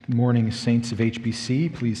Good morning, saints of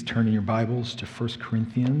HBC. Please turn in your Bibles to 1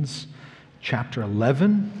 Corinthians chapter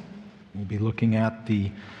 11. We'll be looking at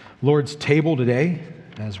the Lord's table today,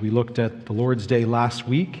 as we looked at the Lord's Day last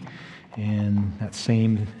week. In that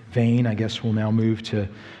same vein, I guess we'll now move to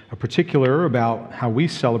a particular about how we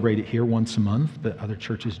celebrate it here once a month, but other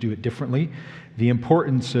churches do it differently. The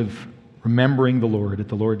importance of remembering the Lord at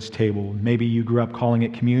the Lord's table. Maybe you grew up calling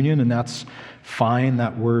it communion, and that's fine.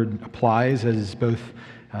 That word applies as both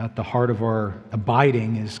at the heart of our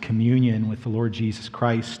abiding is communion with the Lord Jesus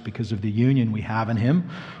Christ because of the union we have in Him.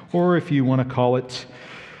 Or if you want to call it,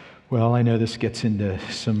 well, I know this gets into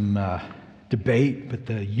some debate, but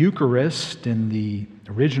the Eucharist in the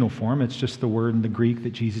original form, it's just the word in the Greek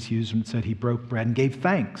that Jesus used when it said He broke bread and gave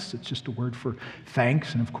thanks. It's just a word for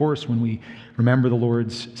thanks. And of course, when we remember the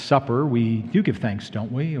Lord's Supper, we do give thanks,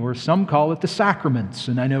 don't we? Or some call it the sacraments.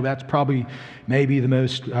 And I know that's probably maybe the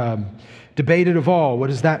most debated of all. What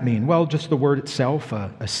does that mean? Well, just the word itself,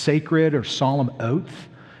 a sacred or solemn oath.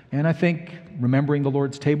 And I think remembering the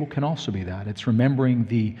Lord's table can also be that. It's remembering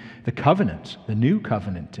the covenant, the new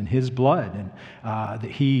covenant in His blood, and that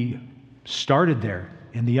He started there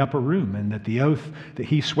in the upper room, and that the oath that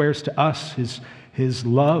He swears to us, His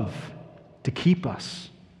love to keep us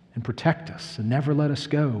and protect us and never let us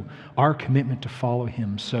go, our commitment to follow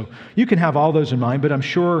Him. So you can have all those in mind, but I'm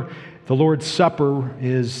sure the Lord's Supper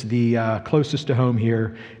is the closest to home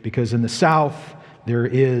here, because in the South there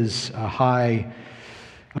is a high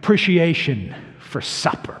appreciation for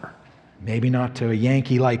supper. Maybe not to a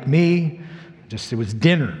Yankee like me, just it was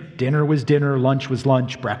dinner. Dinner was dinner, lunch was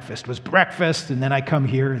lunch, breakfast was breakfast, and then I come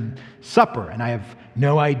here and supper, and I have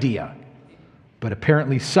no idea. But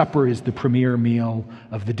apparently supper is the premier meal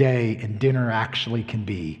of the day, and dinner actually can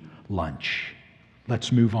be lunch.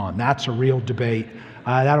 Let's move on. That's a real debate.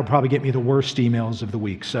 That'll probably get me the worst emails of the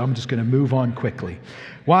week, so I'm just going to move on quickly.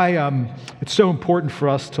 Why it's so important for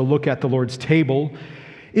us to look at the Lord's table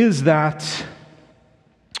is that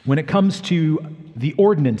when it comes to the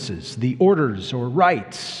ordinances, the orders or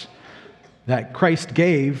rites that Christ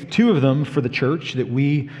gave, two of them for the church that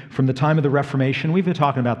we, from the time of the Reformation, we've been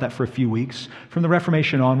talking about that for a few weeks, from the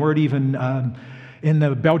Reformation onward, even in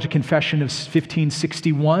the Belgian Confession of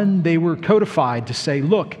 1561, they were codified to say,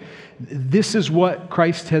 look, this is what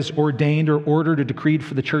Christ has ordained or ordered or decreed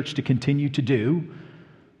for the church to continue to do.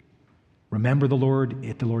 Remember the Lord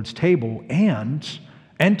at the Lord's table and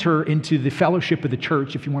enter into the fellowship of the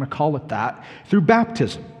church, if you want to call it that, through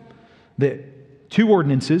baptism. The two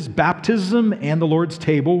ordinances, baptism and the Lord's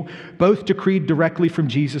table, both decreed directly from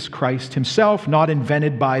Jesus Christ Himself, not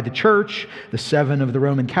invented by the church, the seven of the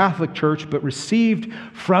Roman Catholic Church, but received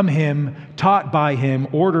from Him, taught by Him,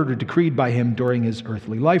 ordered or decreed by Him during His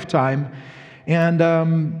earthly lifetime. And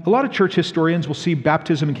a lot of church historians will see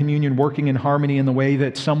baptism and communion working in harmony in the way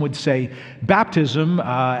that some would say baptism,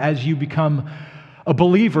 as you become a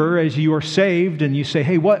believer, as you are saved and you say,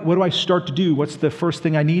 hey, what do I start to do? What's the first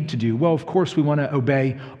thing I need to do? Well, of course, we want to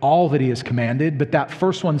obey all that He has commanded, but that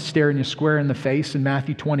first one staring you square in the face in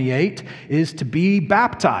Matthew 28 is to be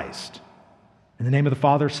baptized in the name of the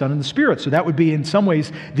Father, Son, and the Spirit. So that would be, in some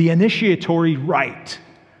ways, the initiatory rite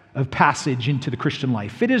of passage into the Christian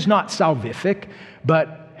life. It is not salvific,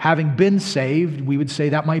 but having been saved, we would say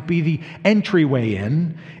that might be the entryway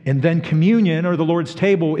in. And then communion, or the Lord's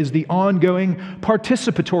table, is the ongoing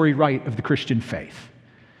participatory rite of the Christian faith.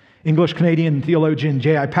 English-Canadian theologian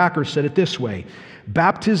J.I. Packer said it this way: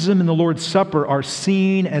 baptism and the Lord's Supper are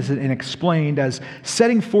seen as and explained as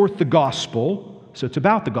setting forth the gospel, so it's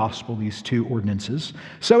about the gospel, these two ordinances,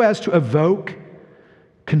 so as to evoke,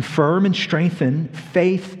 confirm, and strengthen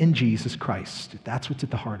faith in Jesus Christ. That's what's at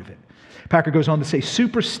the heart of it. Packer goes on to say,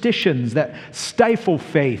 superstitions that stifle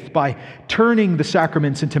faith by turning the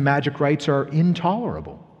sacraments into magic rites are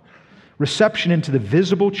intolerable. Reception into the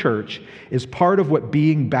visible church is part of what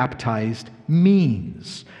being baptized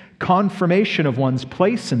means. Confirmation of one's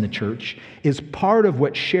place in the church is part of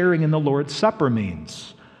what sharing in the Lord's Supper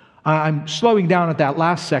means. I'm slowing down at that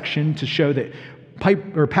last section to show that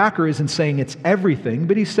Packer isn't saying it's everything,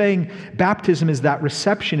 but he's saying baptism is that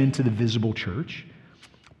reception into the visible church,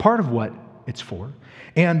 part of what it's for.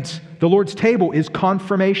 And the Lord's table is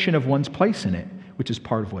confirmation of one's place in it, which is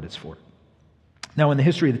part of what it's for. Now, in the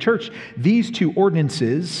history of the church, these two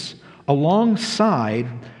ordinances, alongside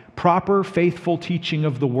proper, faithful teaching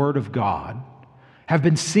of the Word of God, have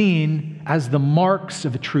been seen as the marks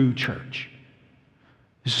of a true church.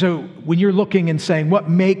 So when you're looking and saying, what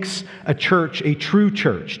makes a church a true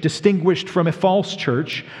church, distinguished from a false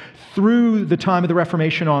church, Through the time of the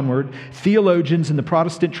Reformation onward, theologians in the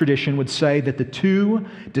Protestant tradition would say that the two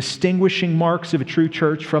distinguishing marks of a true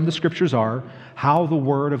church from the Scriptures are how the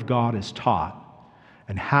Word of God is taught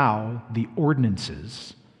and how the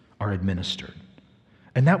ordinances are administered.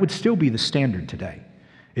 And that would still be the standard today.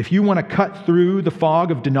 If you want to cut through the fog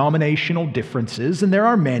of denominational differences, and there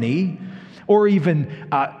are many, or even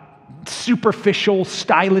superficial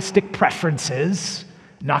stylistic preferences,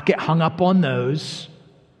 not get hung up on those.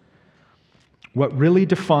 What really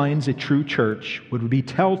defines a true church, what would be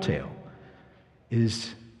telltale,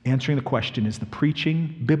 is answering the question, is the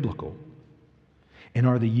preaching biblical? And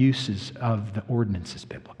are the uses of the ordinances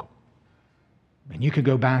biblical? And you could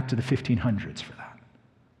go back to the 1500s for that.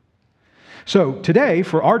 So today,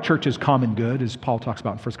 for our church's common good, as Paul talks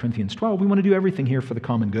about in 1 Corinthians 12, we want to do everything here for the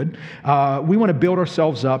common good. We want to build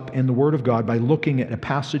ourselves up in the Word of God by looking at a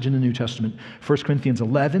passage in the New Testament, 1 Corinthians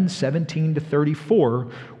 11, 17 to 34,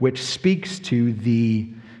 which speaks to the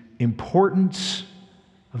importance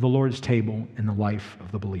of the Lord's table in the life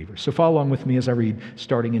of the believer. So follow along with me as I read,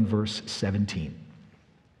 starting in verse 17.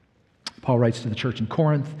 Paul writes to the church in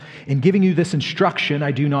Corinth, "In giving you this instruction,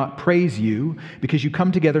 I do not praise you, because you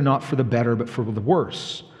come together not for the better, but for the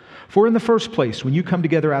worse. For in the first place, when you come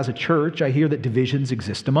together as a church, I hear that divisions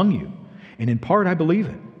exist among you, and in part I believe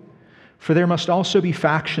it. For there must also be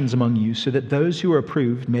factions among you, so that those who are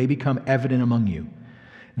approved may become evident among you.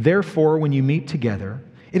 Therefore, when you meet together,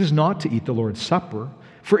 it is not to eat the Lord's Supper,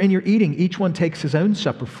 for in your eating each one takes his own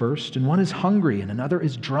supper first, and one is hungry and another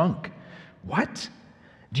is drunk. What?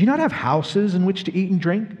 Do you not have houses in which to eat and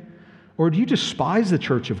drink? Or do you despise the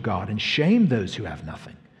church of God and shame those who have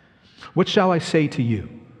nothing? What shall I say to you?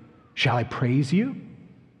 Shall I praise you?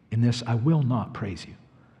 In this I will not praise you.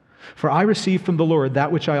 For I received from the Lord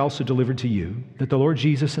that which I also delivered to you, that the Lord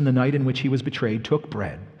Jesus, in the night in which he was betrayed, took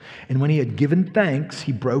bread. And when he had given thanks,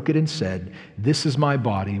 he broke it and said, 'This is my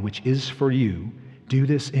body, which is for you. Do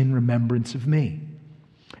this in remembrance of me.'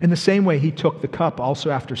 In the same way, he took the cup also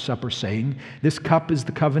after supper, saying, 'This cup is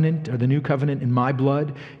the covenant, or the new covenant in my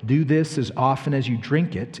blood. Do this as often as you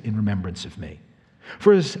drink it in remembrance of me.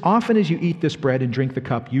 For as often as you eat this bread and drink the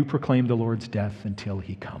cup, you proclaim the Lord's death until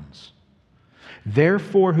he comes.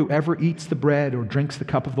 Therefore, whoever eats the bread or drinks the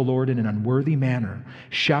cup of the Lord in an unworthy manner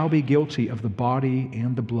shall be guilty of the body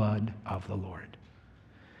and the blood of the Lord.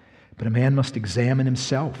 But a man must examine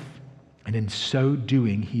himself, and in so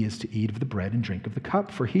doing, he is to eat of the bread and drink of the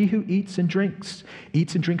cup. For he who eats and drinks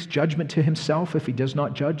judgment to himself if he does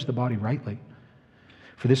not judge the body rightly.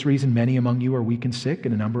 For this reason, many among you are weak and sick,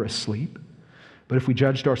 and a number asleep. But if we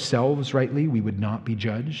judged ourselves rightly, we would not be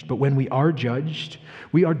judged. But when we are judged,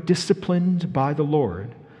 we are disciplined by the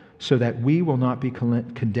Lord, so that we will not be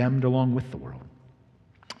condemned along with the world.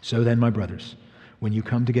 So then, my brothers, when you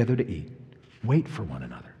come together to eat, wait for one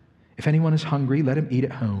another. If anyone is hungry, let him eat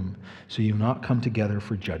at home, so you will not come together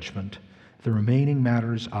for judgment. The remaining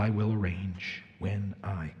matters I will arrange when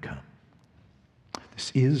I come."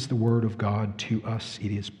 This is the word of God to us.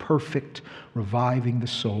 It is perfect, reviving the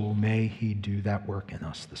soul. May he do that work in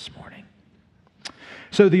us this morning.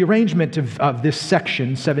 So the arrangement of this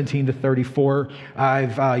section, 17 to 34,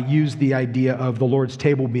 I've used the idea of the Lord's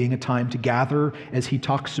table being a time to gather, as he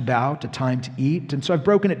talks about, a time to eat. And so I've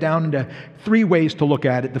broken it down into three ways to look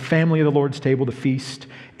at it: the family of the Lord's table, the feast,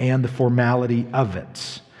 and the formality of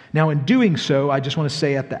it. Now, in doing so, I just want to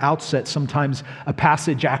say at the outset, sometimes a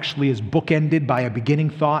passage actually is bookended by a beginning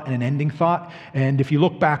thought and an ending thought. And if you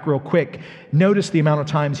look back real quick, notice the amount of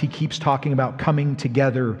times he keeps talking about coming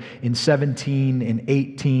together in 17, in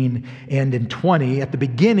 18, and in 20 at the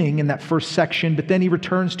beginning in that first section, but then he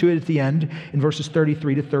returns to it at the end in verses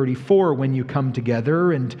 33 to 34 when you come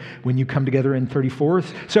together, and when you come together in 34.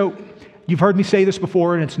 So you've heard me say this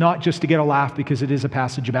before, and it's not just to get a laugh, because it is a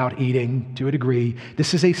passage about eating to a degree.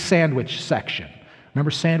 This is a sandwich section.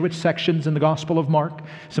 Remember sandwich sections in the Gospel of Mark?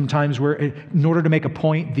 Sometimes where, in order to make a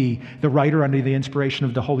point, the writer, under the inspiration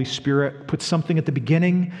of the Holy Spirit, puts something at the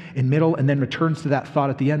beginning, in middle, and then returns to that thought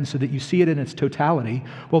at the end so that you see it in its totality.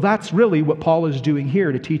 Well, that's really what Paul is doing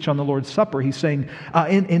here to teach on the Lord's Supper. He's saying,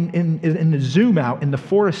 in the zoom out, in the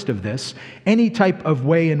forest of this, any type of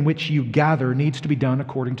way in which you gather needs to be done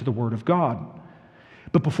according to the Word of God.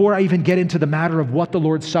 But before I even get into the matter of what the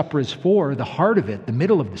Lord's Supper is for, the heart of it, the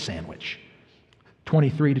middle of the sandwich,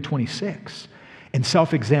 23 to 26, and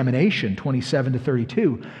self-examination, 27 to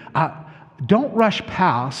 32. Don't rush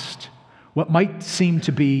past what might seem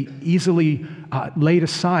to be easily laid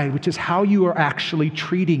aside, which is how you are actually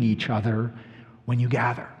treating each other when you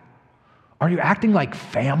gather. Are you acting like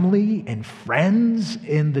family and friends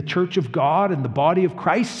in the church of God and the body of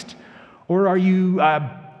Christ? Or are you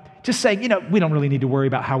just saying, we don't really need to worry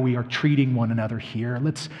about how we are treating one another here.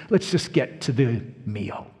 Let's just get to the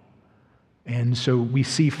meal. And so we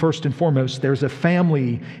see first and foremost, there's a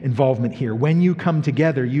family involvement here. When you come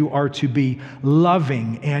together, you are to be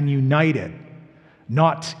loving and united,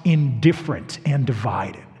 not indifferent and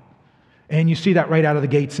divided. And you see that right out of the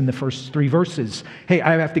gates in the first 3 verses. Hey,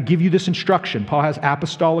 I have to give you this instruction. Paul has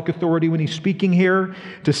apostolic authority when he's speaking here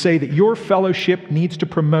to say that your fellowship needs to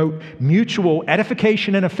promote mutual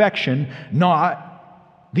edification and affection, not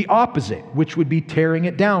the opposite, which would be tearing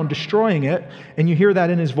it down, destroying it. And you hear that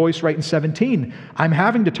in his voice right in 17. I'm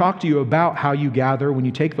having to talk to you about how you gather when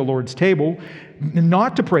you take the Lord's table,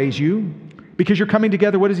 not to praise you, because you're coming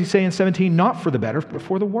together, what does he say in 17? Not for the better, but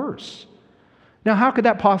for the worse. Now, how could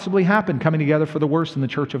that possibly happen, coming together for the worse in the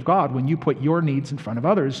church of God, when you put your needs in front of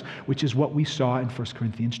others, which is what we saw in 1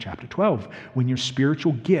 Corinthians chapter 12, when your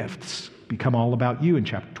spiritual gifts become all about you in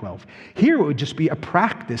chapter 12. Here it would just be a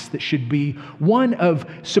practice that should be one of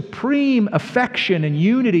supreme affection and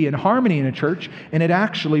unity and harmony in a church, and it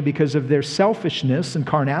actually, because of their selfishness and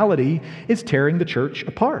carnality, is tearing the church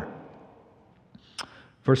apart.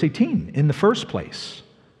 Verse 18, in the first place,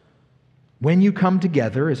 when you come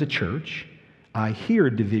together as a church, I hear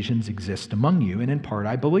divisions exist among you, and in part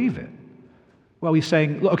I believe it. Well, he's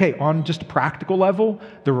saying, okay, on just a practical level,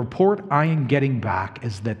 the report I am getting back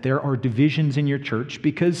is that there are divisions in your church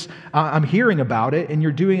because I'm hearing about it and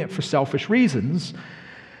you're doing it for selfish reasons.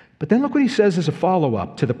 But then look what he says as a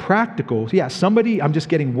follow-up to the practical. Yeah, I'm just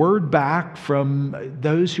getting word back from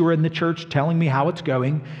those who are in the church telling me how it's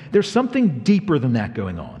going. There's something deeper than that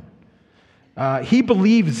going on. He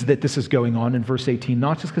believes that this is going on in verse 18,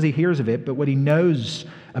 not just because he hears of it, but what he knows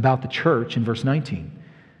about the church in verse 19.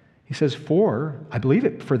 He says, I believe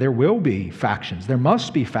it, for there will be factions. There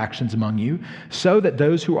must be factions among you, so that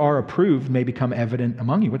those who are approved may become evident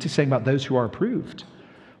among you. What's he saying about those who are approved?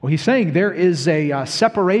 Well, he's saying there is a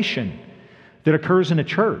separation that occurs in a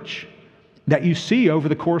church that you see over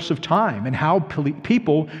the course of time, and how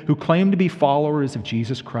people who claim to be followers of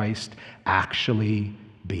Jesus Christ actually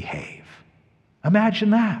behave.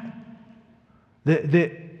 Imagine that.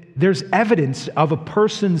 There's evidence of a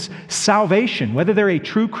person's salvation, whether they're a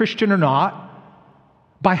true Christian or not,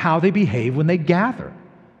 by how they behave when they gather.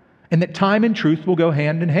 And that time and truth will go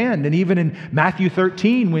hand in hand. And even in Matthew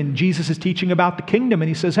 13, when Jesus is teaching about the kingdom, and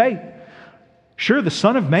he says, hey, sure, the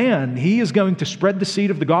Son of Man, he is going to spread the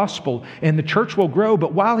seed of the gospel, and the church will grow.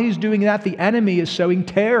 But while he's doing that, the enemy is sowing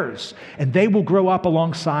tares, and they will grow up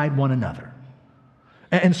alongside one another.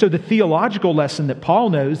 And so the theological lesson that Paul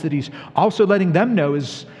knows that he's also letting them know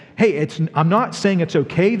is, hey, I'm not saying it's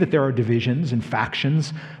okay that there are divisions and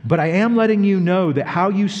factions, but I am letting you know that how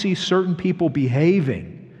you see certain people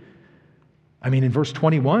behaving, in verse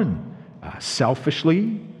 21,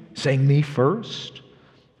 selfishly, saying me first,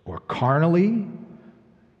 or carnally,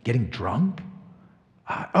 getting drunk,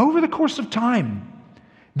 over the course of time,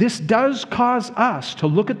 this does cause us to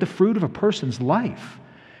look at the fruit of a person's life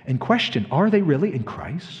and question, are they really in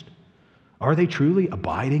Christ? Are they truly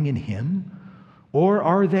abiding in Him? Or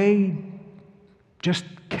are they just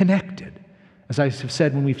connected? As I have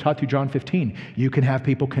said when we've taught through John 15, you can have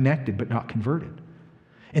people connected but not converted.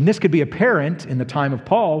 And this could be apparent in the time of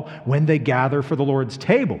Paul when they gather for the Lord's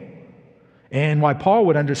table. And why Paul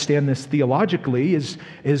would understand this theologically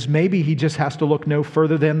is maybe he just has to look no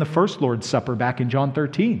further than the first Lord's Supper back in John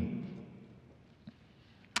 13.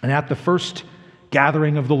 And at the first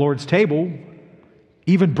gathering of the Lord's table,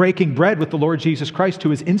 even breaking bread with the Lord Jesus Christ,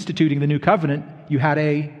 who is instituting the new covenant, you had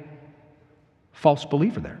a false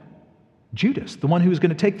believer there. Judas, the one who was going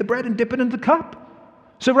to take the bread and dip it into the cup.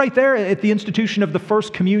 So right there at the institution of the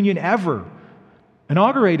first communion ever,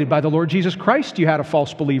 inaugurated by the Lord Jesus Christ, you had a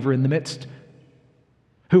false believer in the midst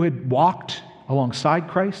who had walked alongside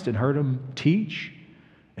Christ and heard him teach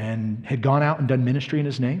and had gone out and done ministry in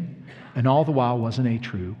his name, and all the while wasn't a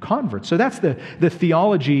true convert. So that's the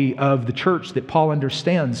theology of the church that Paul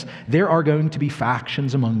understands. There are going to be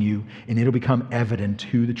factions among you, and it'll become evident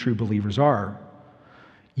who the true believers are.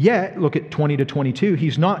 Yet, look at 20 to 22,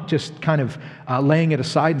 he's not just kind of laying it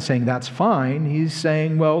aside and saying that's fine. He's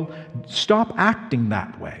saying, well, stop acting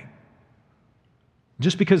that way.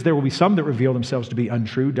 Just because there will be some that reveal themselves to be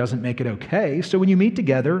untrue doesn't make it okay. So when you meet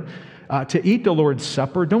together to eat the Lord's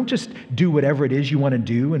Supper, don't just do whatever it is you want to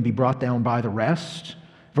do and be brought down by the rest.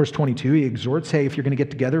 Verse 22, he exhorts, hey, if you're going to get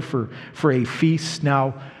together for a feast,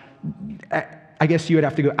 now I guess you would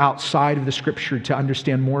have to go outside of the Scripture to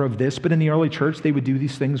understand more of this, but in the early church, they would do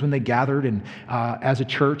these things when they gathered and as a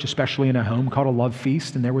church, especially in a home, called a love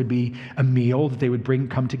feast, and there would be a meal that they would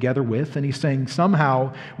come together with. And he's saying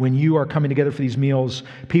somehow when you are coming together for these meals,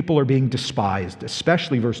 people are being despised,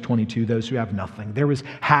 especially verse 22, those who have nothing. There was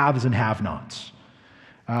haves and have-nots.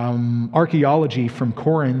 Archaeology from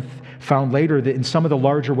Corinth found later that in some of the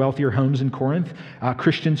larger, wealthier homes in Corinth,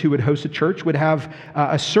 Christians who would host a church would have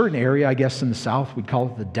a certain area, I guess in the South, we'd call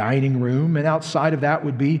it the dining room, and outside of that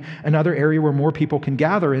would be another area where more people can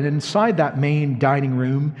gather. And inside that main dining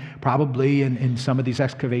room, probably in some of these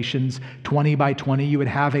excavations, 20 by 20, you would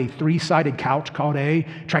have a three-sided couch called a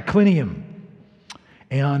triclinium.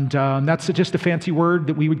 And that's just a fancy word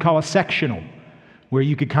that we would call a sectional, where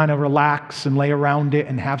you could kind of relax and lay around it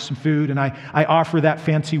and have some food. And I offer that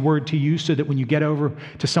fancy word to you so that when you get over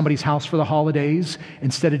to somebody's house for the holidays,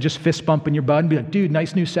 instead of just fist bumping your bud and be like, dude,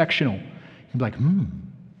 nice new sectional, you'd be like,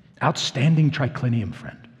 outstanding triclinium,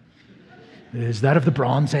 friend. Is that of the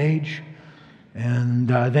Bronze Age? And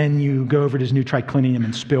then you go over to his new triclinium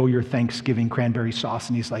and spill your Thanksgiving cranberry sauce,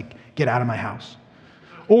 and he's like, get out of my house.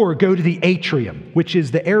 Or go to the atrium, which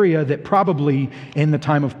is the area that probably in the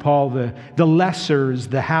time of Paul, the lessers,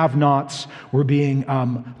 the have-nots were being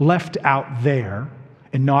left out there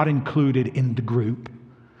and not included in the group.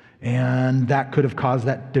 And that could have caused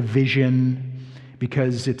that division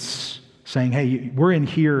because it's saying, hey, we're in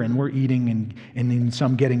here and we're eating and in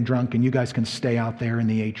some getting drunk and you guys can stay out there in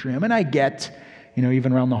the atrium. And I get,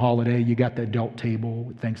 even around the holiday, you got the adult table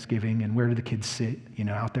with Thanksgiving, and where do the kids sit?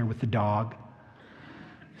 Out there with the dog.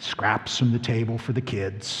 Scraps from the table for the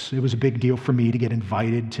kids. It was a big deal for me to get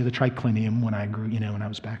invited to the triclinium when I grew, when I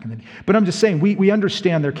was back in the day. But I'm just saying, we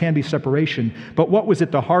understand there can be separation, but what was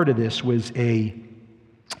at the heart of this was a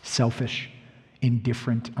selfish,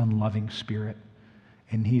 indifferent, unloving spirit.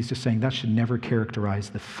 And he's just saying that should never characterize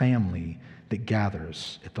the family that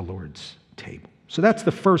gathers at the Lord's table. So that's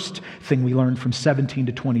the first thing we learned from 17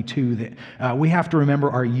 to 22, that we have to remember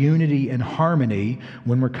our unity and harmony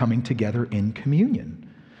when we're coming together in communion.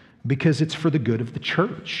 Because it's for the good of the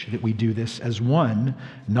church that we do this as one,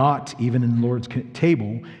 not even in the Lord's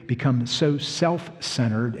table, become so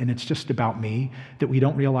self-centered and it's just about me that we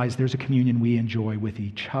don't realize there's a communion we enjoy with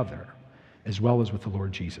each other as well as with the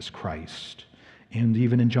Lord Jesus Christ. And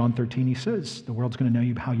even in John 13, he says, the world's going to know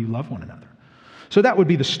you how you love one another. So that would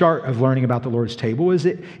be the start of learning about the Lord's table, is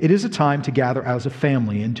it is a time to gather as a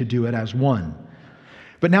family and to do it as one.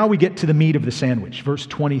 But now we get to the meat of the sandwich, verse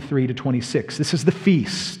 23 to 26. This is the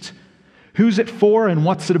feast. Who's it for and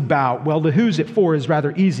what's it about? Well, the who's it for is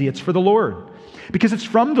rather easy. It's for the Lord. Because it's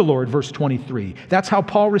from the Lord, verse 23. That's how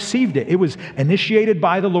Paul received it. It was initiated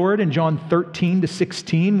by the Lord in John 13 to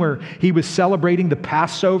 16, where he was celebrating the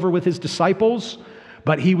Passover with his disciples.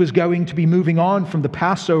 But he was going to be moving on from the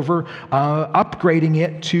Passover, upgrading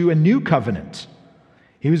it to a new covenant.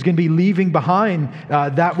 He was going to be leaving behind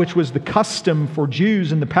that which was the custom for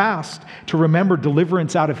Jews in the past to remember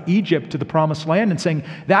deliverance out of Egypt to the promised land, and saying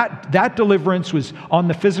that deliverance was on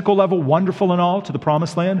the physical level wonderful and all to the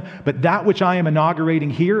promised land, but that which I am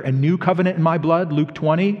inaugurating here, a new covenant in my blood, Luke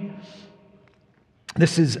 20,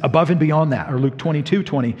 this is above and beyond that, or Luke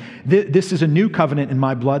 22:20. This is a new covenant in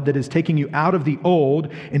my blood that is taking you out of the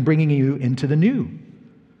old and bringing you into the new.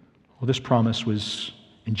 Well, this promise was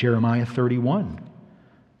in Jeremiah 31.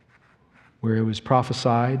 Where it was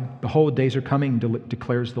prophesied, behold, days are coming,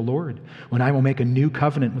 declares the Lord, when I will make a new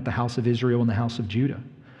covenant with the house of Israel and the house of Judah.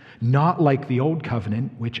 Not like the old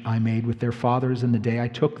covenant, which I made with their fathers in the day I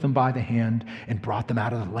took them by the hand and brought them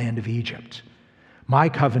out of the land of Egypt. My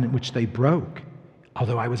covenant which they broke,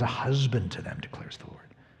 although I was a husband to them, declares the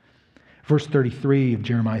Lord. Verse 33 of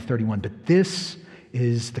Jeremiah 31, but this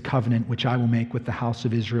is the covenant which I will make with the house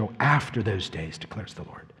of Israel after those days, declares the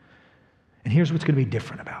Lord. And here's what's going to be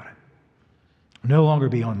different about it. No longer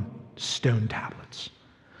be on stone tablets.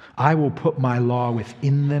 I will put my law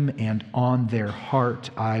within them, and on their heart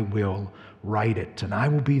I will write it, and I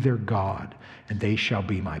will be their God, and they shall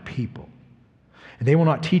be my people. And they will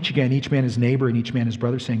not teach again each man his neighbor and each man his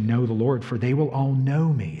brother, saying, know the Lord, for they will all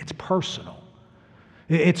know me. It's personal.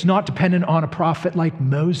 It's not dependent on a prophet like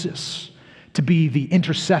Moses to be the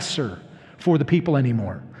intercessor for the people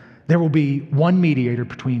anymore. There will be one mediator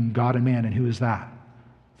between God and man, and who is that?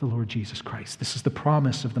 The Lord Jesus Christ. This is the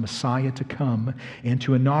promise of the Messiah to come and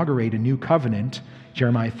to inaugurate a new covenant,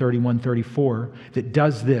 Jeremiah 31:34, that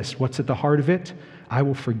does this. What's at the heart of it? I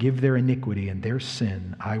will forgive their iniquity, and their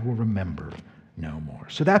sin I will remember no more.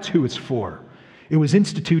 So that's who it's for. It was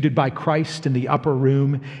instituted by Christ in the upper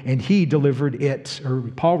room, and he delivered it, or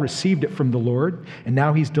Paul received it from the Lord, and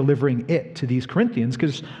now he's delivering it to these Corinthians.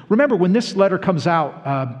 Because remember, when this letter comes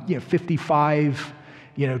out, 55,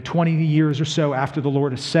 20 years or so after the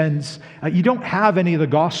Lord ascends, you don't have any of the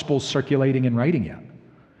Gospels circulating and writing yet.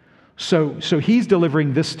 So he's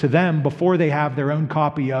delivering this to them before they have their own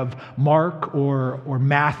copy of Mark or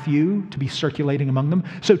Matthew to be circulating among them.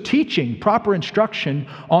 So teaching, proper instruction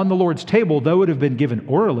on the Lord's table, though it have been given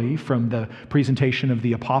orally from the presentation of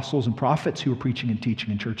the apostles and prophets who were preaching and teaching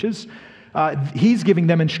in churches, he's giving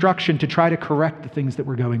them instruction to try to correct the things that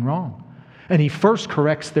were going wrong. And he first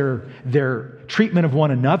corrects their treatment of one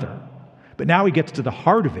another. But now he gets to the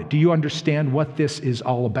heart of it. Do you understand what this is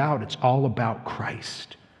all about? It's all about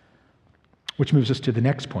Christ. Which moves us to the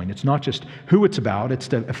next point. It's not just who it's about,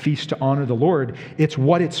 it's a feast to honor the Lord. It's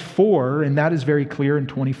what it's for, and that is very clear in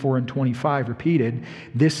 24 and 25, repeated.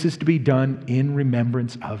 This is to be done in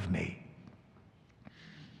remembrance of me.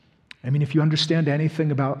 I mean, if you understand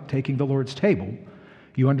anything about taking the Lord's table,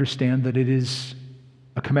 you understand that it is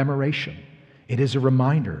a commemoration. It is a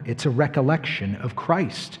reminder. It's a recollection of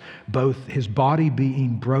Christ, both his body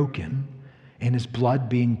being broken and his blood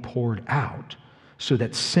being poured out, so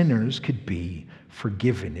that sinners could be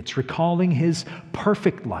forgiven. It's recalling his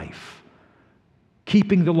perfect life,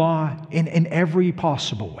 keeping the law in every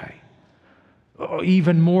possible way.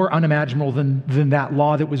 Even more unimaginable than that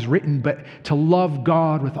law that was written, but to love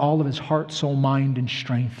God with all of his heart, soul, mind, and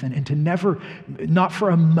strength, and to never, not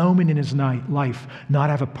for a moment in his life,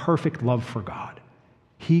 not have a perfect love for God.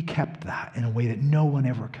 He kept that in a way that no one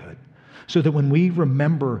ever could. So that when we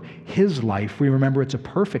remember his life, we remember it's a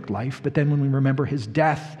perfect life, but then when we remember his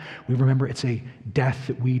death, we remember it's a death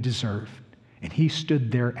that we deserved. And he stood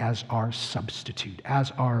there as our substitute,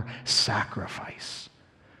 as our sacrifice.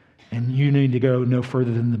 And you need to go no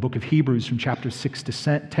further than the book of Hebrews from chapter 6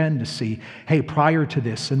 to 10 to see, hey, prior to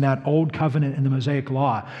this, in that old covenant in the Mosaic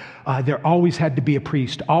law, there always had to be a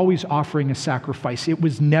priest, always offering a sacrifice. It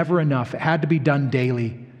was never enough. It had to be done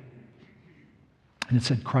daily. And it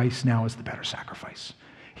said Christ now is the better sacrifice.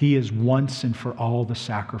 He is once and for all the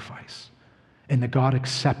sacrifice. And that God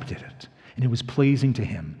accepted it. And it was pleasing to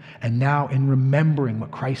him. And now in remembering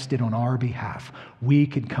what Christ did on our behalf, we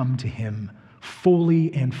could come to him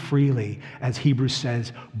fully and freely, as Hebrews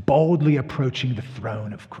says, boldly approaching the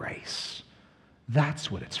throne of grace. That's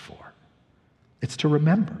what it's for. It's to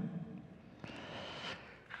remember.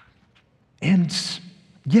 And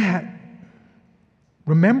yet,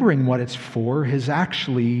 remembering what it's for has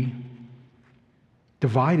actually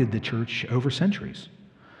divided the church over centuries.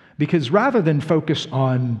 Because rather than focus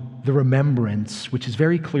on the remembrance, which is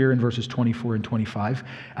very clear in verses 24 and 25,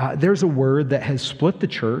 there's a word that has split the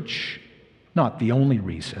church, not the only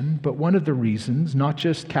reason, but one of the reasons, not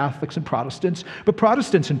just Catholics and Protestants, but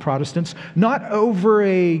Protestants and Protestants, not over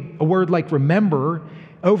a word like remember,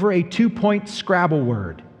 over a 2-point Scrabble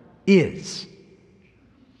word, is.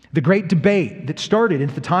 The great debate that started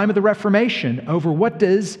at the time of the Reformation over what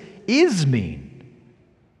does is mean.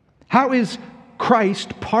 How is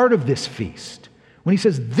Christ part of this feast? When he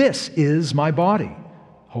says, this is my body,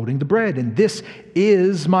 holding the bread, and this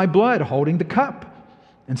is my blood, holding the cup.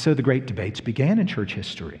 And so the great debates began in church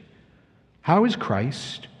history. How is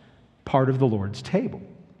Christ part of the Lord's table?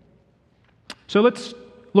 So let's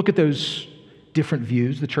look at those different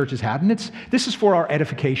views the church has had. And this is for our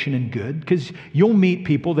edification and good, because you'll meet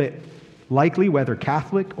people that likely, whether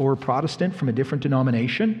Catholic or Protestant from a different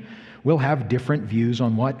denomination, will have different views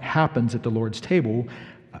on what happens at the Lord's table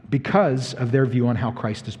because of their view on how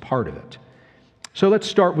Christ is part of it. So let's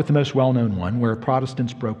start with the most well-known one, where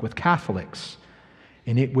Protestants broke with Catholics.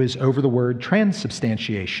 And it was over the word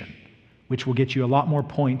transubstantiation, which will get you a lot more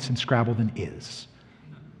points in Scrabble than is.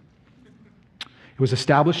 It was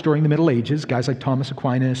established during the Middle Ages, guys like Thomas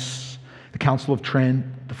Aquinas, the Council of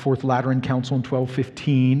Trent, the Fourth Lateran Council in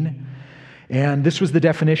 1215. And this was the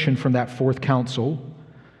definition from that Fourth Council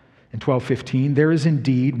in 1215. There is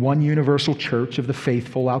indeed one universal church of the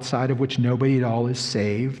faithful, outside of which nobody at all is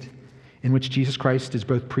saved, in which Jesus Christ is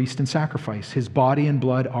both priest and sacrifice. His body and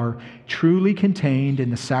blood are truly contained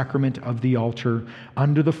in the sacrament of the altar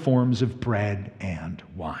under the forms of bread and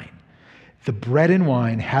wine. The bread and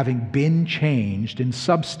wine having been changed in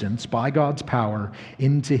substance by God's power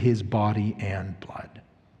into his body and blood.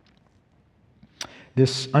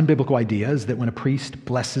 This unbiblical idea is that when a priest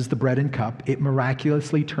blesses the bread and cup, it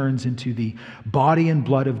miraculously turns into the body and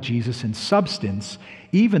blood of Jesus in substance,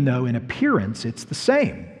 even though in appearance it's the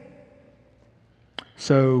same.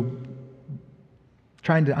 So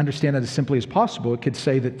Trying to understand that as simply as possible, it could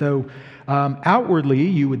say that though outwardly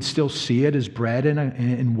you would still see it as bread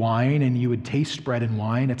and wine, and you would taste bread and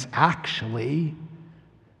wine, it's actually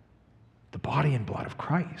the body and blood of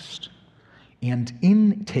Christ. And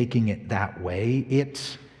in taking it that way,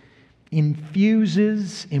 it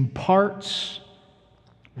imparts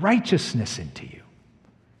righteousness into you.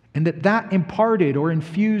 And that imparted or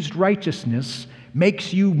infused righteousness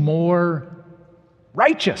makes you more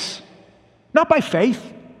righteous. Not by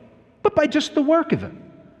faith, but by just the work of it.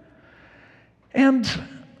 And,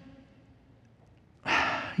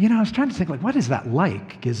 I was trying to think, what is that like?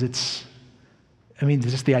 Because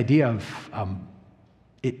just the idea of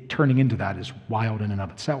it turning into that is wild in and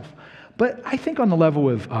of itself. But I think on the level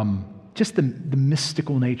of just the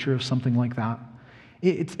mystical nature of something like that,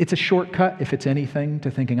 it's a shortcut, if it's anything,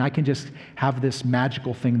 to thinking I can just have this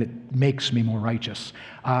magical thing that makes me more righteous.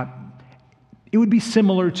 It would be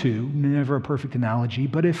similar to, never a perfect analogy,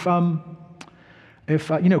 but if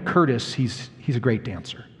Curtis, he's a great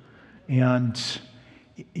dancer, and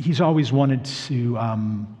he's always wanted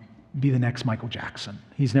to be the next Michael Jackson.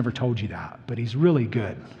 He's never told you that, but he's really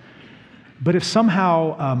good. But if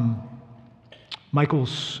somehow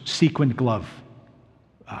Michael's sequined glove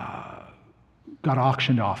got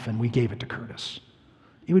auctioned off and we gave it to Curtis,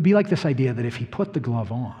 it would be like this idea that if he put the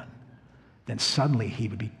glove on, then suddenly he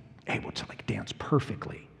would be able to dance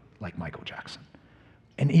perfectly like Michael Jackson.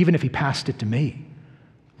 And even if he passed it to me,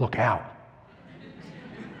 look out.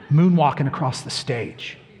 Moonwalking across the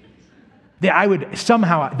stage. I would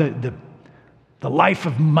somehow, the life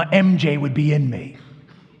of MJ would be in me.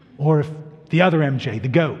 Or if the other MJ, the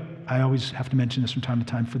GOAT, I always have to mention this from time to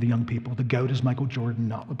time for the young people, the GOAT is Michael Jordan,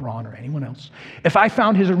 not LeBron or anyone else. If I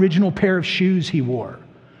found his original pair of shoes he wore,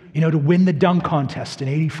 to win the dunk contest in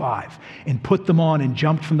 '85 and put them on and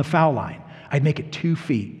jumped from the foul line, I'd make it 2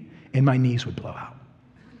 feet and my knees would blow out.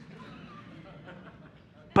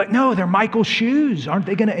 But no, they're Michael's shoes. Aren't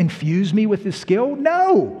they going to infuse me with this skill?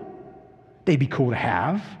 No. They'd be cool to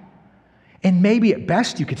have. And maybe at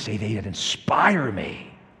best you could say they'd inspire me.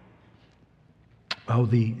 Oh,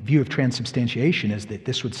 the view of transubstantiation is that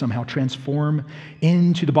this would somehow transform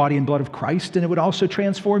into the body and blood of Christ, and it would also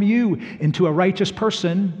transform you into a righteous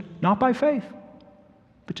person, not by faith,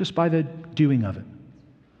 but just by the doing of it.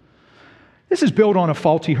 This is built on a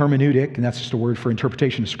faulty hermeneutic, and that's just a word for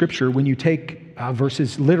interpretation of Scripture, when you take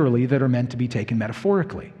verses literally that are meant to be taken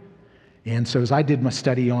metaphorically. And so as I did my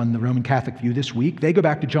study on the Roman Catholic view this week, they go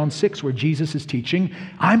back to John 6, where Jesus is teaching,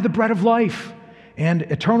 I'm the bread of life. And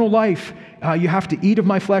eternal life, you have to eat of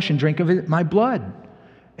my flesh and drink of my blood.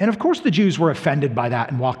 And of course the Jews were offended by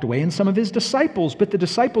that and walked away, and some of his disciples, but the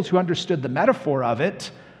disciples who understood the metaphor of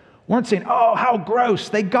it weren't saying, oh, how gross,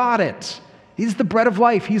 they got it. He's the bread of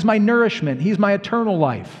life, he's my nourishment, he's my eternal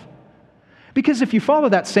life. Because if you follow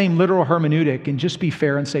that same literal hermeneutic and just be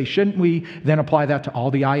fair and say, shouldn't we then apply that to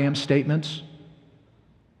all the I am statements?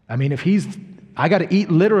 If I got to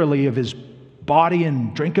eat literally of his body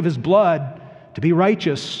and drink of his blood to be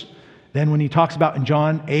righteous, then when he talks about in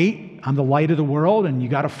John 8, I'm the light of the world, and you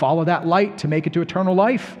got to follow that light to make it to eternal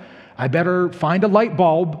life, I better find a light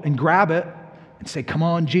bulb and grab it and say, come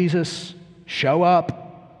on, Jesus, show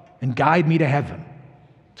up and guide me to heaven.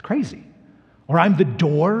 It's crazy. Or I'm the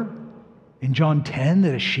door in John 10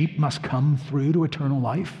 that a sheep must come through to eternal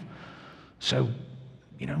life. So,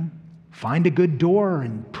 find a good door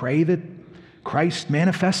and pray that Christ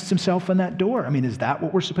manifests himself in that door. Is that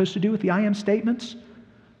what we're supposed to do with the I am statements?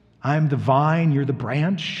 I'm the vine, you're the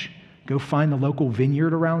branch. Go find the local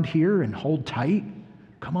vineyard around here and hold tight.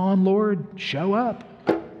 Come on, Lord, show up.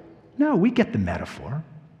 No, we get the metaphor.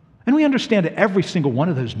 And we understand that every single one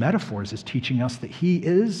of those metaphors is teaching us that he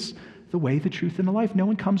is the way, the truth, and the life. No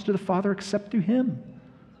one comes to the Father except through him.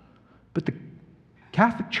 But the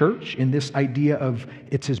Catholic Church, in this idea of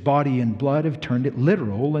it's his body and blood, have turned it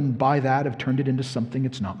literal, and by that have turned it into something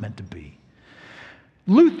it's not meant to be.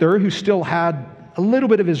 Luther, who still had a little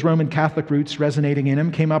bit of his Roman Catholic roots resonating in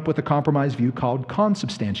him, came up with a compromise view called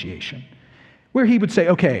consubstantiation, where he would say,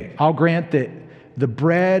 okay, I'll grant that the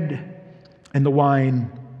bread and the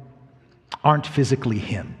wine aren't physically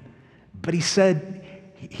him. But he said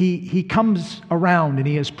he comes around and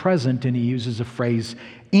he is present, and he uses a phrase,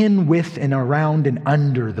 in, with, and around, and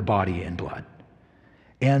under the body and blood.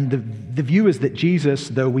 And the view is that Jesus,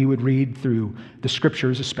 though we would read through the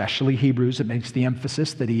Scriptures, especially Hebrews, it makes the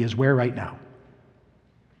emphasis that he is where right now?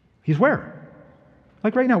 He's where?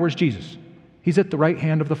 Like right now, where's Jesus? He's at the right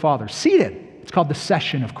hand of the Father, seated. It's called the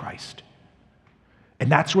session of Christ.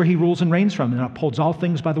 And that's where he rules and reigns from, and upholds all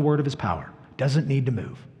things by the word of his power. Doesn't need to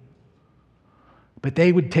move. But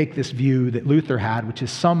they would take this view that Luther had, which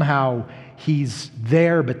is somehow he's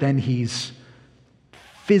there, but then he's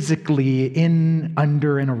physically in,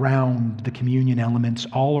 under, and around the communion elements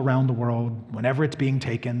all around the world whenever it's being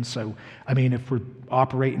taken. So, I mean, if we're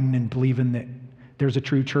operating and believing that there's a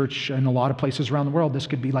true church in a lot of places around the world, this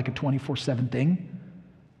could be like a 24/7 thing.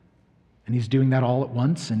 And he's doing that all at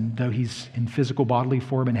once, and though he's in physical bodily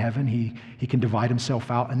form in heaven, he can divide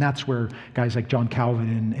himself out. And that's where guys like John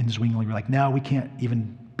Calvin and Zwingli were like, no, we can't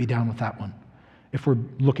even be down with that one if we're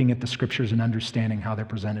looking at the scriptures and understanding how they're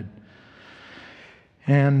presented.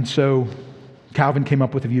 And so Calvin came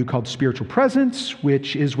up with a view called spiritual presence,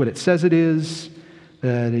 which is what it says it is,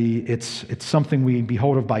 that it's something we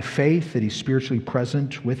behold of by faith, that he's spiritually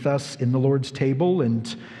present with us in the Lord's table.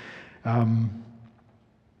 And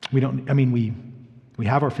we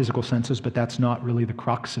have our physical senses, but that's not really the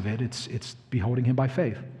crux of it. It's beholding him by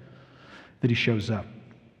faith that he shows up.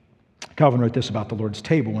 Calvin wrote this about the Lord's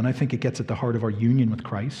table, and I think it gets at the heart of our union with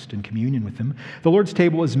Christ and communion with him. The Lord's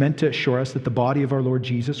table is meant to assure us that the body of our Lord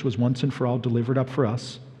Jesus was once and for all delivered up for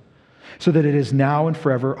us, so that it is now and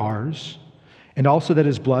forever ours, and also that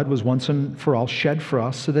his blood was once and for all shed for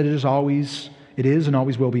us, so that it is and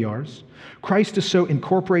always will be ours. Christ is so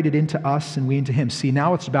incorporated into us and we into him. See,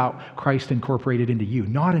 now it's about Christ incorporated into you,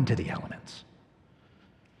 not into the elements.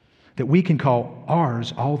 That we can call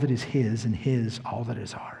ours all that is his and his all that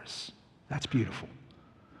is ours. That's beautiful.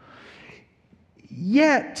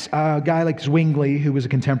 Yet, a guy like Zwingli, who was a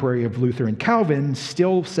contemporary of Luther and Calvin,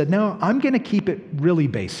 still said, no, I'm going to keep it really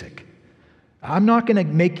basic. I'm not going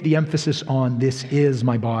to make the emphasis on this is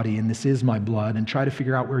my body and this is my blood and try to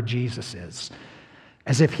figure out where Jesus is,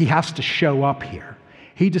 as if he has to show up here.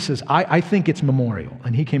 He just says, I think it's memorial.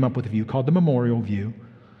 And he came up with a view called the memorial view,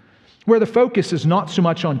 where the focus is not so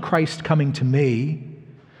much on Christ coming to me,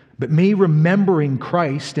 but me remembering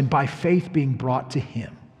Christ and by faith being brought to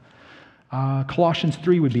him. Colossians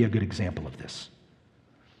 3 would be a good example of this.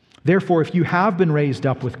 Therefore, if you have been raised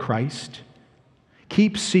up with Christ,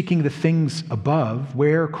 keep seeking the things above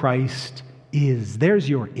where Christ is. There's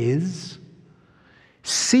your is.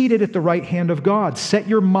 Seated at the right hand of God. Set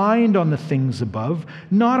your mind on the things above,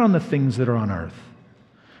 not on the things that are on earth.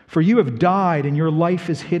 For you have died and your life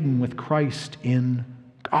is hidden with Christ in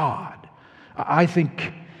God. I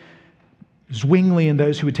think Zwingli and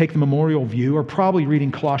those who would take the memorial view are probably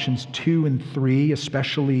reading Colossians 2 and 3,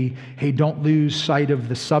 especially, hey, don't lose sight of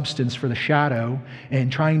the substance for the shadow,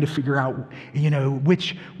 and trying to figure out,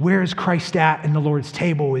 where is Christ at in the Lord's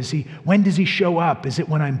table? When does he show up? Is it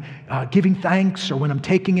when I'm giving thanks or when I'm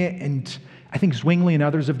taking it? And I think Zwingli and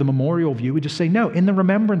others of the memorial view would just say, no, in the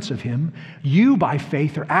remembrance of him, you by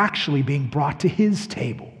faith are actually being brought to his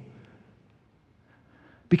table.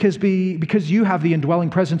 Because you have the indwelling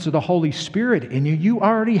presence of the Holy Spirit in you, you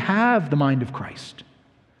already have the mind of Christ.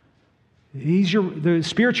 The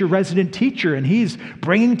Spirit's your resident teacher, and he's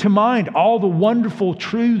bringing to mind all the wonderful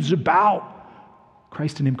truths about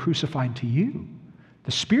Christ and him crucified to you.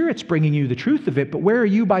 The Spirit's bringing you the truth of it, but where are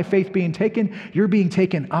you by faith being taken? You're being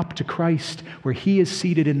taken up to Christ, where he is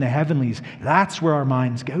seated in the heavenlies. That's where our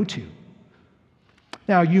minds go to.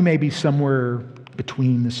 Now, you may be somewhere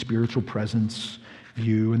between the spiritual presence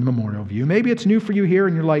view and the memorial view. Maybe it's new for you here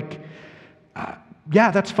and you're like, yeah,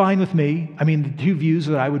 that's fine with me. I mean, the two views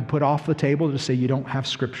that I would put off the table to say you don't have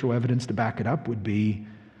scriptural evidence to back it up would be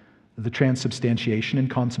the transubstantiation and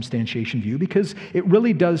consubstantiation view, because it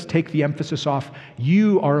really does take the emphasis off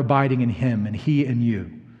you are abiding in him and he in you.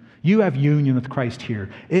 You have union with Christ here.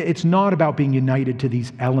 It's not about being united to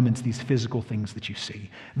these elements, these physical things that you see.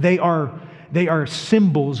 They are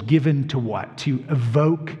symbols given to what? To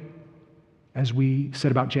evoke, as we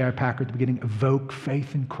said about J.I. Packer at the beginning, evoke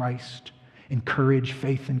faith in Christ, encourage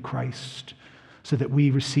faith in Christ, so that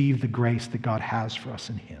we receive the grace that God has for us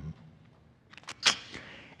in him.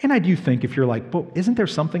 And I do think if you're like, well, isn't there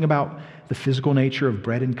something about the physical nature of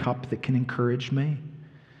bread and cup that can encourage me?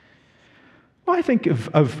 Well, I think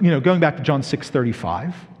of going back to John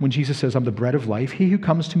 6:35, when Jesus says, I'm the bread of life, he who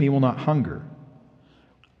comes to me will not hunger.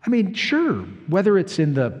 I mean, sure, whether it's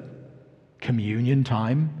in the communion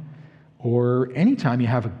time, or anytime you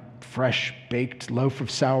have a fresh baked loaf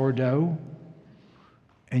of sourdough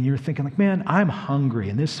and you're thinking like, man, I'm hungry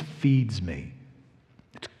and this feeds me.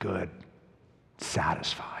 It's good. It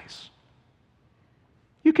satisfies.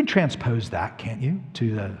 You can transpose that, can't you,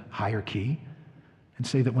 to the higher key and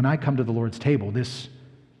say that when I come to the Lord's table, this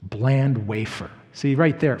bland wafer, see,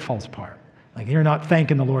 right there it falls apart. Like you're not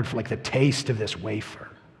thanking the Lord for like the taste of this wafer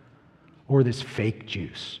or this fake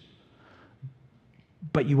juice.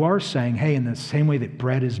 But you are saying, hey, in the same way that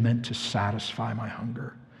bread is meant to satisfy my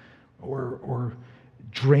hunger, or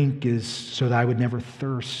drink is so that I would never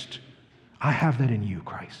thirst, I have that in you,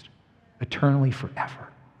 Christ. eternally forever.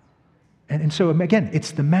 And so, again,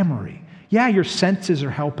 it's the memory. Yeah, your senses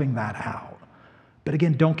are helping that out. But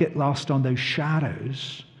again, don't get lost on those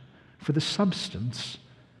shadows for the substance,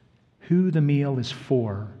 who the meal is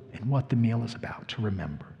for and what the meal is about, to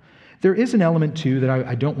remember. There is an element, too, that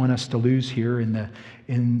I don't want us to lose here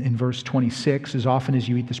in verse 26. As often as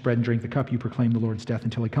you eat this bread and drink the cup, you proclaim the Lord's death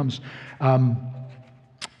until he comes.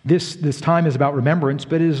 This time is about remembrance,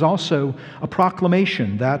 but it is also a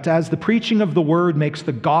proclamation that as the preaching of the word makes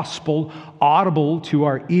the gospel audible to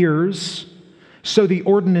our ears, so the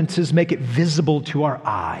ordinances make it visible to our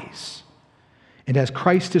eyes. And as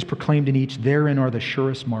Christ is proclaimed in each, therein are the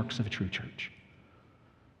surest marks of a true church.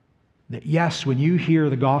 That yes, when you hear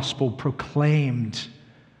the gospel proclaimed,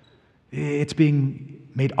 it's being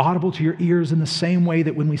made audible to your ears in the same way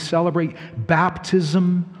that when we celebrate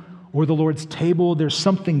baptism or the Lord's table, there's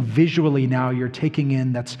something visually now you're taking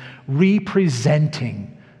in that's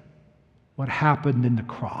representing what happened in the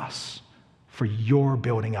cross for your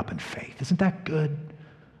building up in faith. Isn't that good?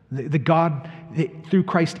 The God, through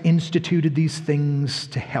Christ, instituted these things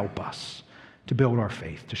to help us, to build our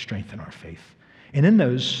faith, to strengthen our faith. And in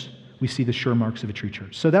those, we see the sure marks of a true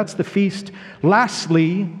church. So that's the feast.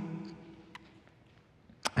 Lastly,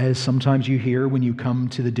 as sometimes you hear when you come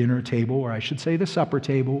to the dinner table, or I should say the supper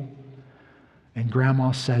table, and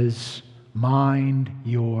Grandma says, mind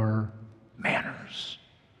your manners.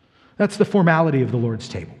 That's the formality of the Lord's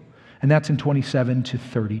table. And that's in 27 to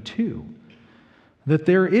 32. That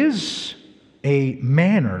there is a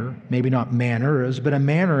manner, maybe not manners, but a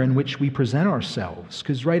manner in which we present ourselves.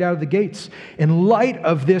 Because right out of the gates, in light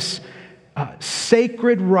of this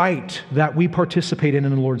sacred rite that we participate in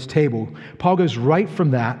the Lord's table, Paul goes right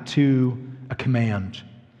from that to a command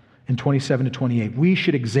in 27 to 28. We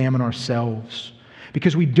should examine ourselves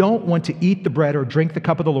because we don't want to eat the bread or drink the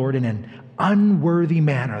cup of the Lord in an unworthy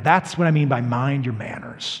manner. That's what I mean by mind your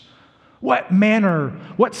manners. What manner,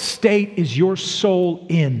 what state is your soul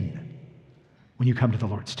in when you come to the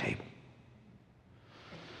Lord's table?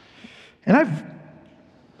 And I've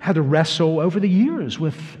had to wrestle over the years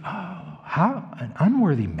with how an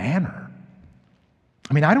unworthy manner.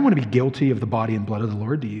 I mean, I don't want to be guilty of the body and blood of the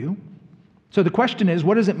Lord, do you? So the question is,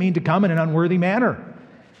 what does it mean to come in an unworthy manner?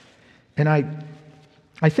 And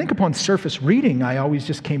I think upon surface reading, I always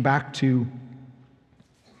just came back to,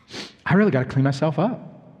 I really got to clean myself up.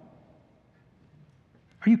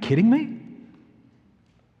 Are you kidding me?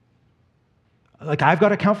 Like I've got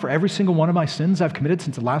to account for every single one of my sins I've committed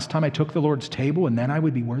since the last time I took the Lord's table, and then I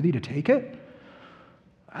would be worthy to take it?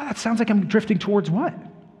 That sounds like I'm drifting towards what?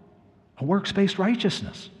 A works-based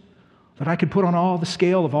righteousness. That I could put on all the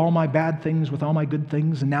scale of all my bad things with all my good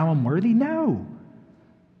things, and now I'm worthy? No.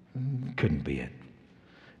 Couldn't be it.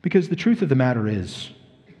 Because the truth of the matter is,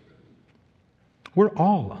 we're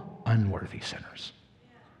all unworthy sinners.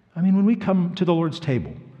 I mean, when we come to the Lord's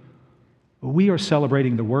table, we are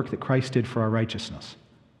celebrating the work that Christ did for our righteousness.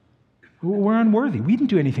 We're unworthy. We didn't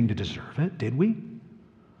do anything to deserve it, did we?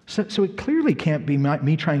 So it clearly can't be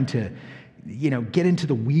me trying to, get into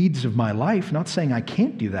the weeds of my life, not saying I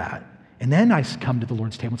can't do that. And then I come to the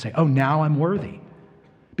Lord's table and say, oh, now I'm worthy.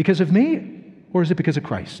 Because of me, or is it because of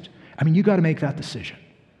Christ? I mean, you got to make that decision.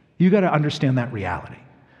 You got to understand that reality.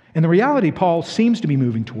 And the reality Paul seems to be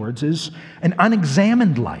moving towards is an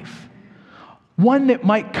unexamined life. One that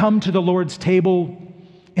might come to the Lord's table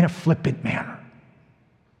in a flippant manner.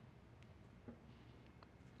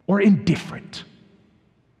 Or indifferent.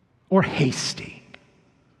 Or hasty.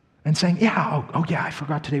 And saying, yeah, I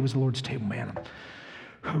forgot today was the Lord's table, man.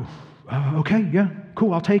 Okay, yeah,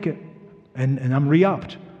 cool, I'll take it. And I'm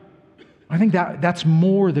re-upped. I think that's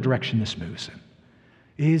more the direction this moves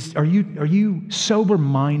in. Are you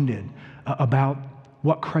sober-minded about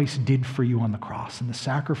what Christ did for you on the cross and the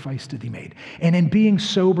sacrifice that he made? And in being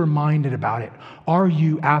sober-minded about it, are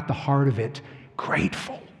you at the heart of it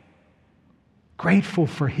grateful? Grateful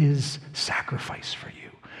for his sacrifice for you.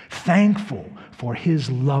 Thankful for his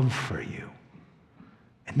love for you.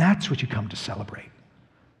 And that's what you come to celebrate.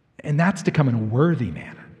 And that's to come in a worthy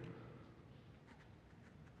manner.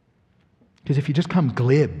 Because if you just come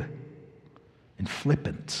glib and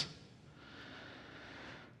flippant,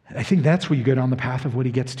 I think that's where you go down the path of what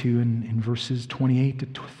he gets to in verses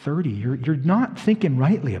 28 to 30. You're not thinking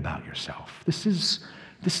rightly about yourself. This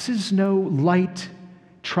is no light,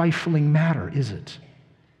 trifling matter, is it?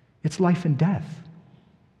 It's life and death,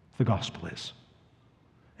 the gospel is.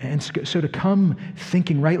 And so to come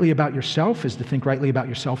thinking rightly about yourself is to think rightly about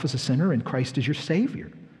yourself as a sinner and Christ as your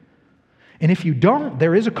Savior. And if you don't,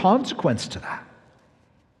 there is a consequence to that.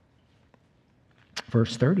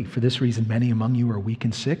 Verse 30, for this reason, many among you are weak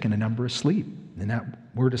and sick, and a number asleep. And that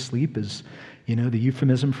word asleep is, the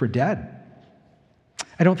euphemism for dead.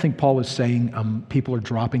 I don't think Paul is saying people are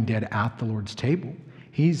dropping dead at the Lord's table.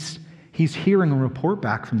 He's hearing a report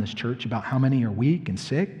back from this church about how many are weak and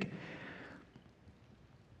sick.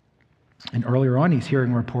 And earlier on, he's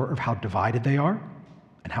hearing a report of how divided they are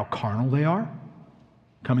and how carnal they are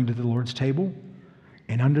coming to the Lord's table.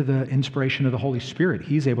 And under the inspiration of the Holy Spirit,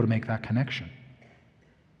 he's able to make that connection.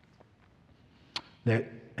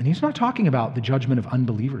 And he's not talking about the judgment of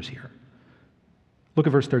unbelievers here. Look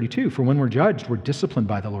at verse 32. For when we're judged, we're disciplined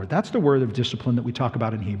by the Lord. That's the word of discipline that we talk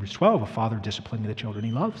about in Hebrews 12, a father disciplining the children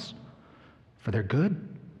he loves for their good.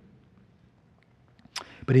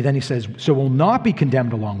 But then he says, so we'll not be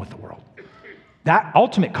condemned along with the world. That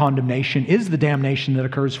ultimate condemnation is the damnation that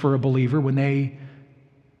occurs for a believer when they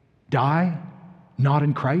die not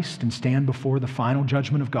in Christ and stand before the final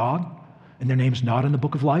judgment of God, and their name's not in the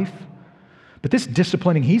book of life. But this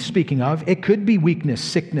disciplining he's speaking of, it could be weakness,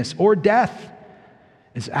 sickness, or death,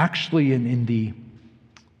 is actually in the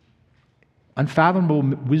unfathomable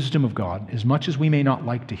wisdom of God. As much as we may not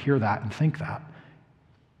like to hear that and think that,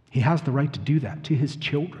 he has the right to do that to his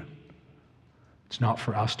children. It's not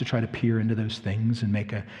for us to try to peer into those things and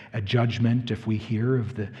make a judgment if we hear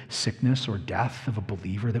of the sickness or death of a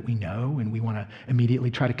believer that we know, and we want to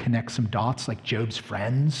immediately try to connect some dots like Job's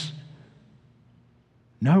friends.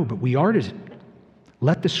 No, but we are to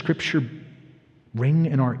let the Scripture ring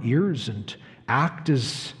in our ears and act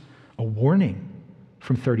as a warning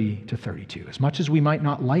from 30 to 32. As much as we might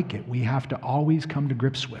not like it, we have to always come to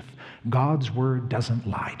grips with God's word doesn't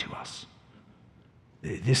lie to us.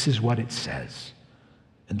 This is what it says,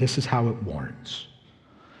 and this is how it warns.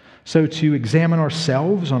 So to examine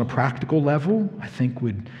ourselves on a practical level, I think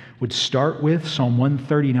would start with Psalm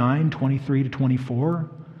 139, 23 to 24,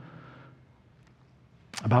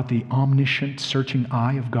 about the omniscient, searching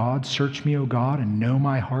eye of God. Search me, O God, and know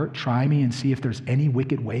my heart. Try me and see if there's any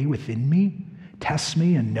wicked way within me. Test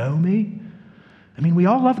me and know me. I mean, we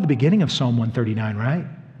all love the beginning of Psalm 139, right?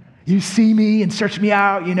 You see me and search me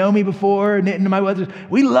out. You know me before knit into my mother's.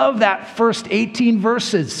 We love that first 18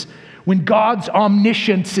 verses when God's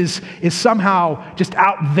omniscience is somehow just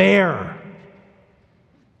out there.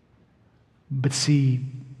 But see,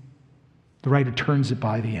 the writer turns it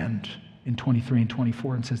by the end in 23 and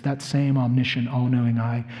 24 and says, that same omniscient, all-knowing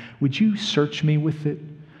eye, would you search me with it?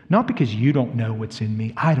 Not because you don't know what's in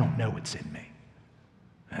me. I don't know what's in me.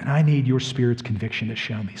 And I need your Spirit's conviction to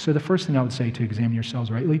show me. So the first thing I would say to examine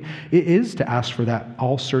yourselves rightly, it is to ask for that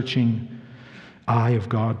all-searching eye of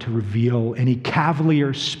God to reveal any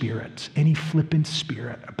cavalier spirit, any flippant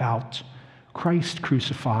spirit about Christ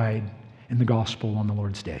crucified in the gospel on the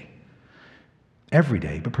Lord's day. Every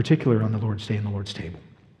day, but particularly on the Lord's day and the Lord's table.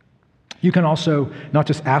 You can also not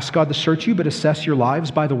just ask God to search you, but assess your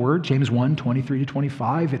lives by the Word. James 1, 23 to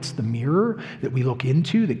 25. It's the mirror that we look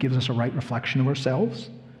into that gives us a right reflection of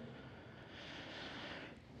ourselves.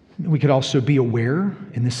 We could also be aware,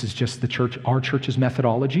 and this is just our church's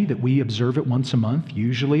methodology, that we observe it once a month,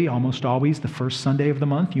 usually, almost always, the first Sunday of the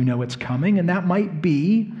month. You know it's coming, and that might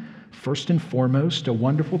be, first and foremost, a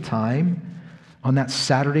wonderful time on that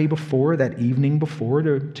Saturday before, that evening before,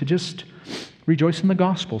 to just rejoice in the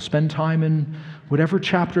gospel. Spend time in whatever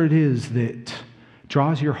chapter it is that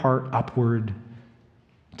draws your heart upward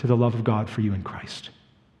to the love of God for you in Christ.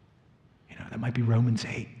 That might be Romans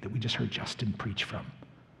 8 that we just heard Justin preach from.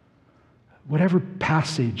 Whatever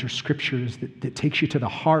passage or scriptures that takes you to the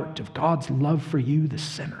heart of God's love for you, the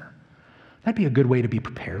sinner. That'd be a good way to be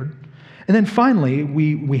prepared. And then finally,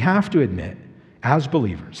 we have to admit, as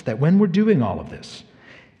believers, that when we're doing all of this,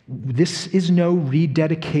 this is no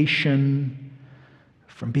rededication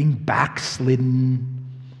from being backslidden,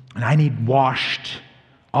 and I need washed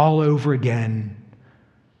all over again,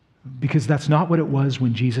 because that's not what it was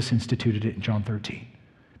when Jesus instituted it in John 13.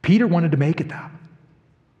 Peter wanted to make it that.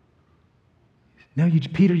 No,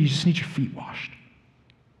 Peter, you just need your feet washed.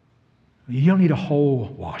 You don't need a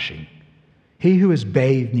whole washing. He who is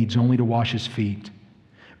bathed needs only to wash his feet,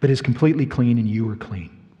 but is completely clean, and you are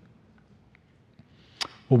clean.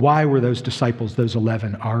 Well, why were those disciples, those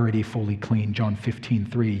 11, already fully clean? John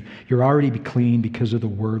 15:3. You're already clean because of the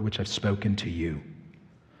word which I've spoken to you.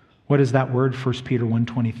 What is that word? 1 Peter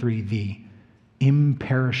 1:23, the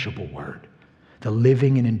imperishable word, the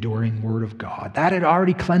living and enduring word of God. That had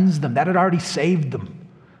already cleansed them. That had already saved them.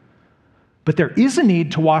 But there is a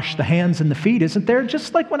need to wash the hands and the feet, isn't there?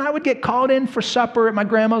 Just like when I would get called in for supper at my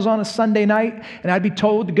grandma's on a Sunday night, and I'd be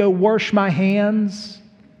told to go wash my hands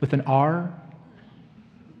with an R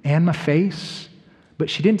and my face, but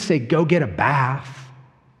she didn't say, go get a bath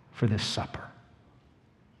for this supper.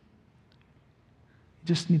 You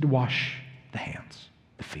just need to wash the hands,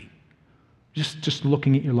 the feet. Just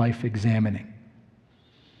looking at your life, examining.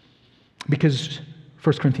 Because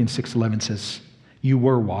 1 Corinthians 6:11 says, you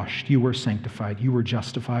were washed, you were sanctified, you were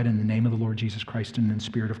justified in the name of the Lord Jesus Christ and in the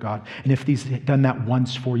Spirit of God. And if He's done that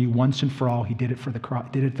once for you, once and for all, He did it at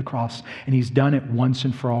the cross, and He's done it once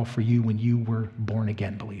and for all for you when you were born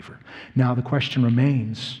again believer. Now the question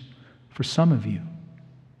remains for some of you,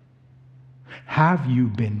 have you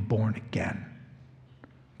been born again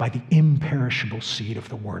by the imperishable seed of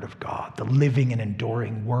the Word of God, the living and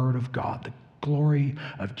enduring Word of God, the glory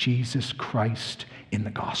of Jesus Christ in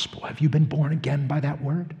the gospel? Have you been born again by that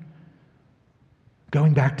word?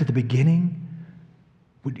 Going back to the beginning,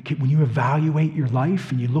 when you evaluate your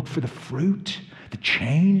life and you look for the fruit, the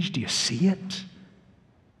change, do you see it?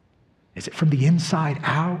 Is it from the inside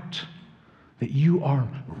out that you are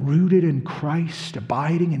rooted in Christ,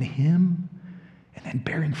 abiding in Him, and then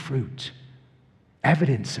bearing fruit?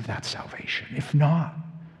 Evidence of that salvation. If not,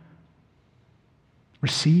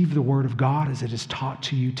 receive the Word of God as it is taught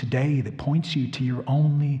to you today that points you to your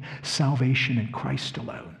only salvation in Christ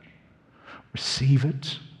alone. Receive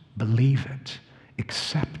it, believe it,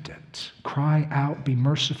 accept it. Cry out, be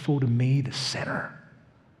merciful to me, the sinner.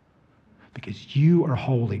 Because you are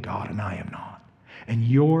holy, God, and I am not. And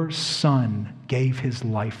your Son gave His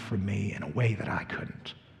life for me in a way that I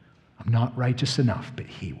couldn't. I'm not righteous enough, but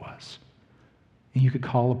He was. And you could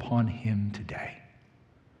call upon Him today.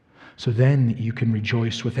 So then you can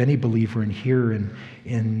rejoice with any believer and hear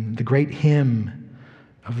in the great hymn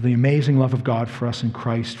of the amazing love of God for us in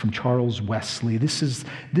Christ from Charles Wesley. This is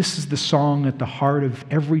the song at the heart of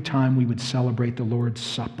every time we would celebrate the Lord's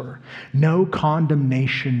Supper. No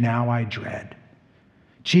condemnation now I dread.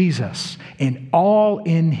 Jesus, and all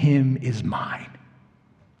in Him is mine.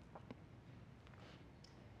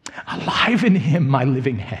 Alive in Him, my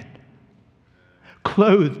living head,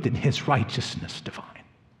 clothed in His righteousness divine.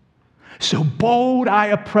 So bold I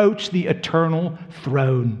approach the eternal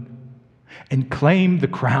throne and claim the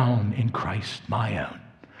crown in Christ my own.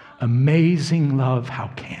 Amazing love, how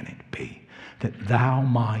can it be that Thou,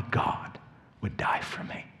 my God, would die for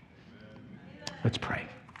me? Let's pray.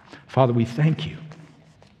 Father, we thank You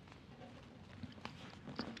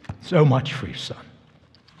so much for Your Son.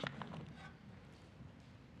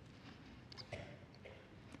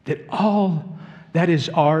 That all that is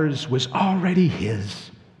ours was already His.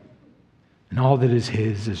 And all that is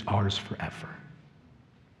His is ours forever.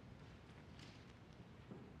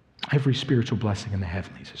 Every spiritual blessing in the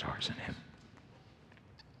heavenlies is ours in Him.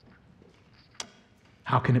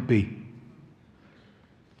 How can it be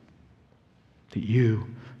that You,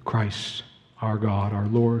 Christ, our God, our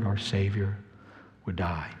Lord, our Savior, would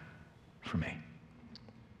die for me?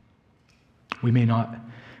 We may not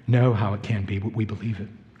know how it can be, but we believe it.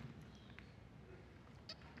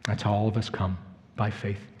 That's how all of us come, by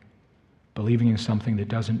faith. Believing in something that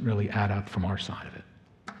doesn't really add up from our side of it.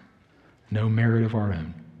 No merit of our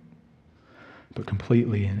own, but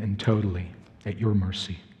completely and totally at Your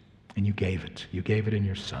mercy. And You gave it. You gave it in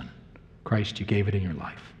Your Son. Christ, You gave it in Your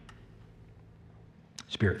life.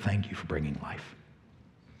 Spirit, thank You for bringing life.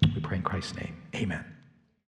 We pray in Christ's name. Amen.